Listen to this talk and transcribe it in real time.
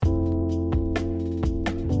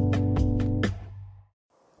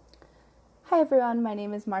Hi everyone, my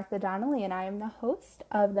name is Martha Donnelly and I am the host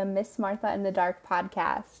of the Miss Martha in the Dark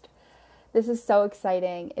podcast. This is so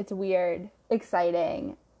exciting. It's weird,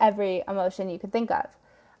 exciting, every emotion you could think of.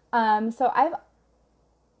 So I've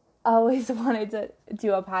always wanted to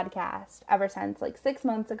do a podcast ever since 6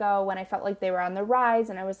 months ago when I felt like they were on the rise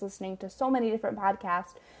and I was listening to so many different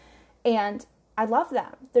podcasts and I love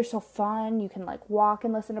them. They're so fun. You can walk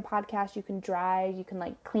and listen to podcasts. You can drive. You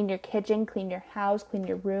can clean your kitchen, clean your house, clean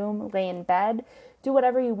your room, lay in bed, do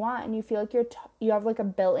whatever you want. And you feel like you have a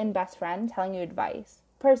built-in best friend telling you advice.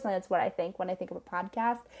 Personally, that's what I think when I think of a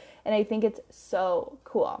podcast. And I think it's so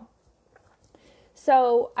cool.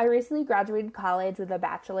 So I recently graduated college with a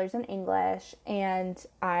bachelor's in English and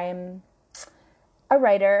I'm a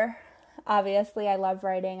writer. Obviously, I love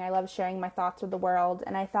writing. I love sharing my thoughts with the world.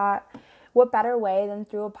 And I thought, what better way than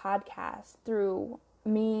through a podcast, through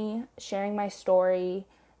me sharing my story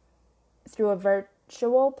through a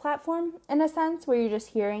virtual platform, in a sense, where you're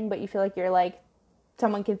just hearing, but you feel like you're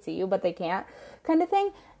someone can see you, but they can't, kind of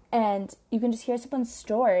thing. And you can just hear someone's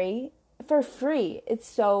story for free. It's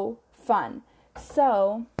so fun.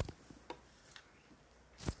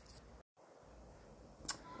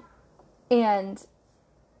 And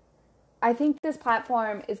I think this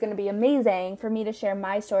platform is going to be amazing for me to share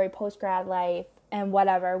my story, post-grad life, and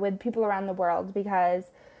whatever with people around the world, because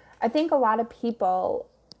I think a lot of people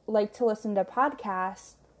like to listen to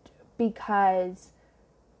podcasts because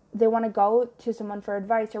they want to go to someone for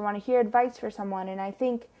advice or want to hear advice for someone. And I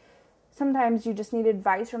think sometimes you just need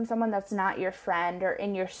advice from someone that's not your friend or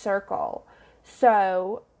in your circle.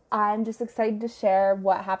 So I'm just excited to share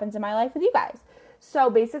what happens in my life with you guys.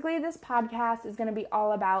 So basically this podcast is going to be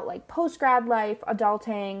all about post-grad life,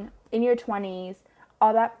 adulting, in your 20s,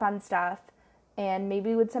 all that fun stuff, and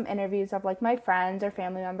maybe with some interviews of my friends or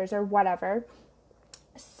family members or whatever.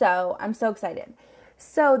 So I'm so excited.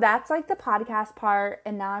 So that's the podcast part,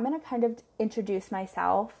 and now I'm going to kind of introduce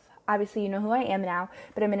myself. Obviously you know who I am now,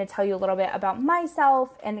 but I'm going to tell you a little bit about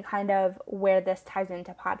myself and kind of where this ties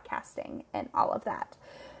into podcasting and all of that.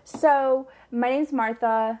 So, my name's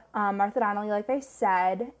Martha Donnelly, like I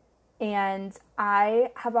said, and I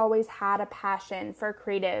have always had a passion for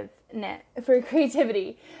creativity,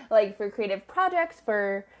 for creative projects,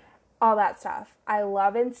 for all that stuff. I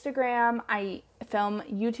love Instagram. I film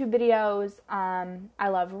YouTube videos. I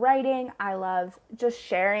love writing. I love just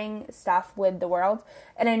sharing stuff with the world.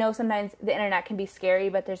 And I know sometimes the internet can be scary,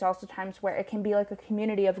 but there's also times where it can be a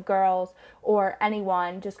community of girls or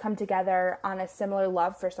anyone just come together on a similar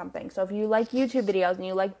love for something. So if you like YouTube videos and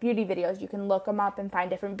you like beauty videos, you can look them up and find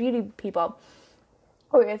different beauty people.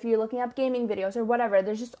 Or if you're looking up gaming videos or whatever,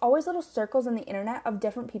 there's just always little circles on the internet of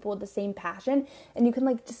different people with the same passion, and you can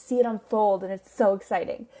just see it unfold, and it's so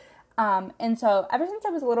exciting. And so ever since I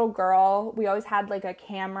was a little girl, we always had a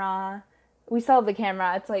camera. We still have the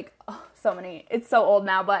camera. It's it's so old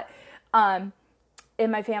now, but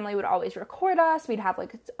and my family would always record us. We'd have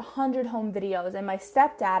 100 home videos, and my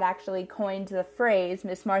stepdad actually coined the phrase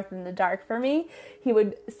Miss Martha in the Dark for me. He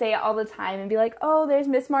would say it all the time and be like, oh, there's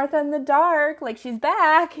Miss Martha in the Dark, she's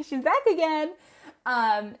back again.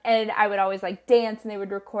 And I would always dance, and they would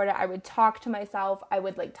record it. I would talk to myself. I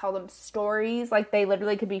would tell them stories, they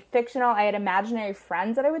literally could be fictional. I had imaginary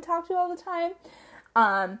friends that I would talk to all the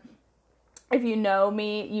time. If you know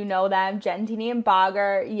me, you know them, Jen, Teeny, and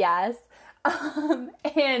Bogger, yes.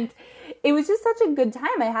 And it was just such a good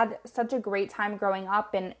time. I had such a great time growing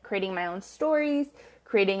up and creating my own stories,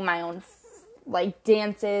 creating my own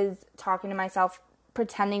dances, talking to myself,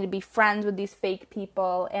 pretending to be friends with these fake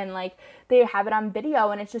people, and they have it on video,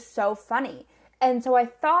 and it's just so funny. And so I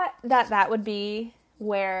thought that would be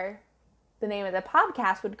where the name of the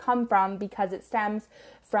podcast would come from, because it stems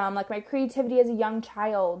from my creativity as a young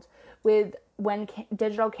child with when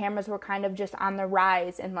digital cameras were kind of just on the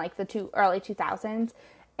rise in the early 2000s,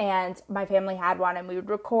 and my family had one, and we would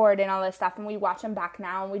record and all this stuff, and we watch them back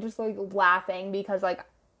now, and we just laughing because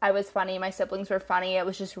I was funny, my siblings were funny, it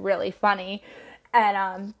was just really funny.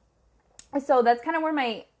 And so that's kind of where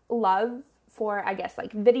my love for, I guess,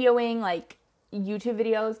 videoing, YouTube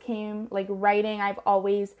videos came, writing. I've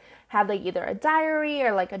always had either a diary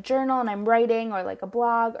or a journal, and I'm writing, or a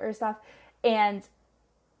blog or stuff. And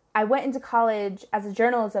I went into college as a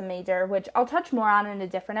journalism major, which I'll touch more on in a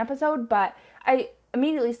different episode, but I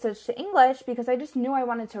immediately switched to English because I just knew I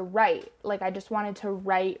wanted to write. I just wanted to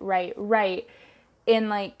write.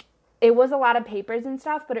 And it was a lot of papers and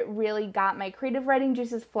stuff, but it really got my creative writing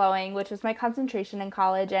juices flowing, which was my concentration in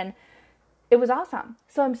college, and it was awesome.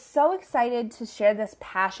 So I'm so excited to share this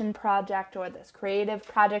passion project or this creative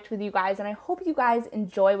project with you guys, and I hope you guys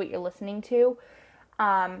enjoy what you're listening to.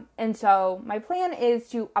 And so my plan is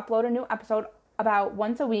to upload a new episode about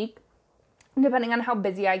once a week, depending on how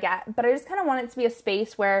busy I get. But I just kind of want it to be a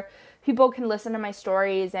space where people can listen to my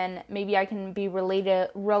stories and maybe I can be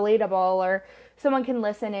relatable, or someone can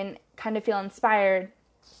listen and kind of feel inspired.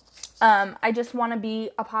 I just want to be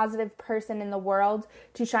a positive person in the world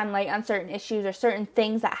to shine light on certain issues or certain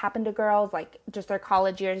things that happen to girls, like just their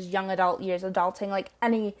college years, young adult years, adulting, like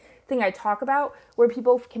anything I talk about, where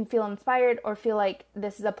people can feel inspired or feel like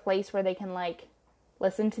this is a place where they can like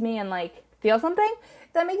listen to me and like feel something.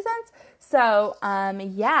 If that makes sense? So,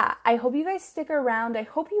 yeah, I hope you guys stick around. I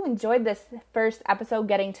hope you enjoyed this first episode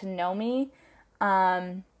getting to know me.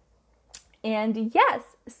 And yes,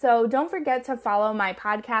 so don't forget to follow my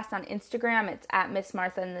podcast on Instagram. It's at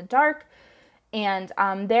missmarthainthedark. And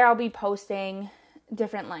there I'll be posting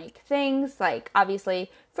different like things, like obviously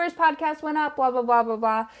first podcast went up, blah, blah, blah, blah,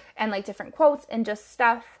 blah, and like different quotes and just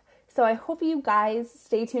stuff. So I hope you guys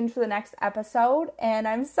stay tuned for the next episode, and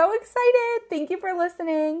I'm so excited. Thank you for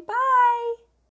listening. Bye.